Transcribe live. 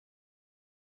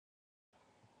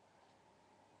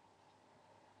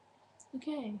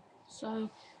Okay, so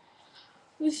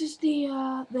this is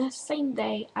the same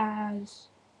day as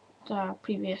the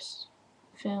previous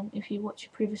film. If you watched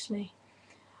it previously,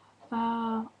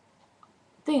 uh,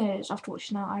 thing is, after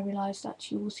watching that, I realised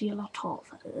that you will see a lot of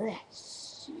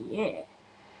this. Yeah.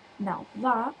 Now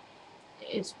that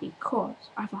is because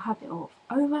I have a habit of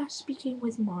over speaking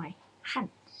with my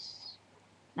hands.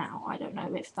 Now I don't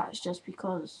know if that's just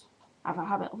because I have a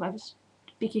habit of over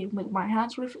speaking with my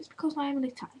hands, or if it's because I am an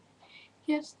Italian.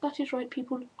 Yes, that is right,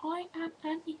 people. I am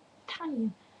an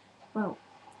Italian. Well,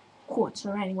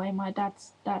 quarter anyway. My dad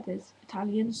is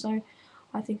Italian, so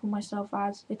I think of myself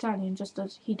as Italian, just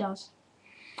as he does.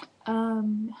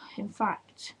 In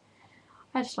fact,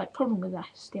 I had a slight problem with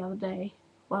this the other day.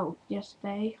 Well,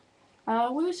 yesterday.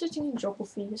 We were sitting in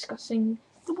geography discussing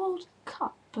the World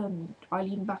Cup, and I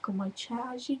leaned back on my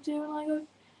chair as you do, and I go,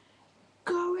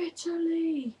 "Go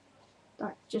Italy!"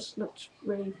 That just looked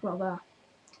really rather,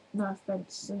 no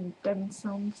offence, and then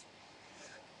sounds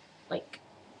like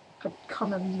I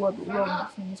can't remember what the wrong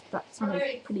thing is, but that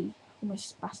sounded pretty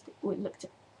almost spastic. Oh, it looked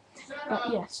it.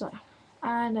 But yeah, so.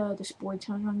 And this boy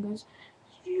turns around and goes,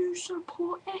 "You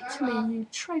support Italy, you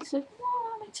traitor." I said,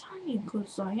 "Well, I'm Italian,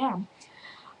 because I am."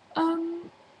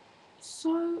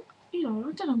 So, I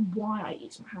don't know why I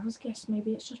use my hands. I guess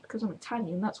maybe it's just because I'm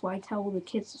Italian. That's why I tell all the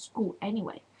kids at school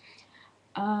anyway.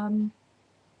 I'm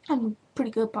a pretty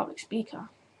good public speaker.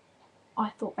 I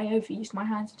thought I overused my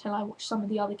hands until I watched some of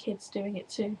the other kids doing it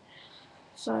too.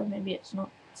 So maybe it's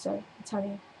not so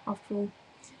Italian after all.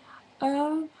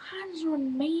 Hands are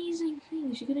amazing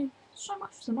things. You can do so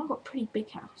much with them. I've got a pretty big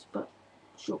hands, but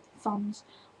short thumbs.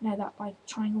 I know that by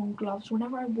trying on gloves.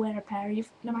 Whenever I wear a pair,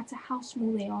 no matter how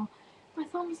small they are, my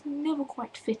thumbs never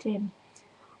quite fit in.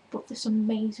 I bought this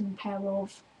amazing pair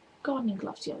of gardening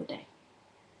gloves the other day.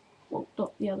 Well,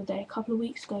 not the other day, a couple of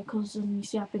weeks ago, because you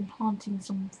see I've been planting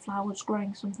some flowers,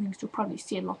 growing some things. You'll probably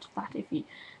see a lot of that if you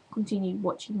continue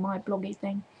watching my bloggy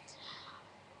thing.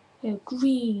 They're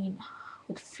green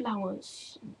with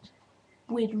flowers and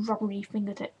weird rubbery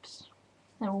fingertips.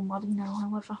 They're all muddy now,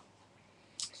 however.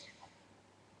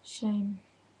 Shame.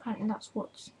 Apparently that's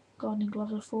what gardening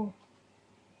gloves are for.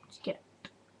 To get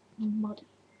muddy.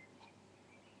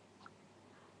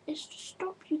 It's to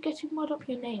stop you getting mud up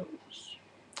your nails.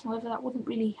 However, that wouldn't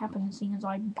really happen seeing as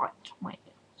I bite my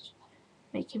nails,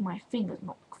 making my fingers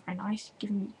not look very nice,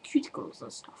 giving me cuticles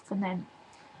and stuff. And then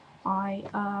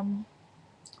I've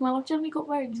generally got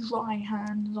very dry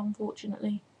hands,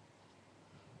 unfortunately.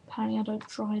 Apparently I don't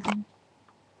dry them.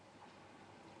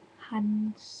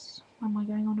 Hands. Why am I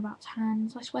going on about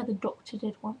hands? I swear the doctor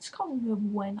did once. Can't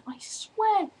remember when. I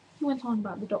swear he went on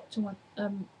about the doctor one.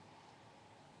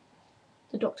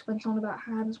 The doctor went on about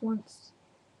hands once.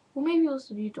 Or maybe it was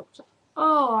the new doctor.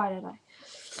 Oh, I don't know.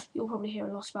 You'll probably hear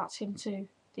a lot about him too.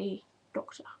 The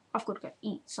doctor. I've got to go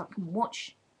eat so I can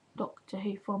watch Doctor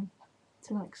Who from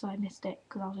tonight because I missed it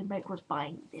because I was in bed was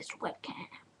buying this webcam.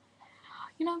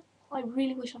 I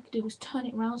really wish I could do was turn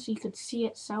it around so you could see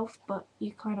itself, but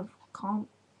you kind of can't.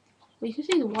 Well, you can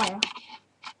see the wire.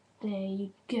 There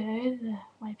you go, the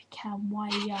webcam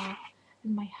wire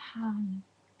in my hand.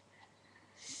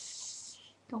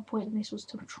 The whole point of this was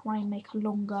to try and make a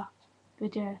longer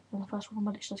video than the first one,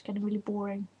 but it's just getting really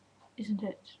boring, isn't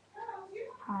it?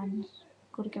 Hands.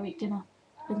 Gotta go eat dinner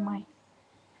with my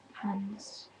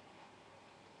hands.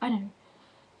 I know.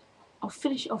 I'll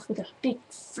finish it off with a big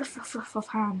fluff of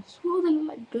hands. Oh, they look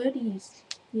like birdies.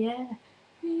 Yeah.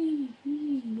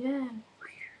 Yeah.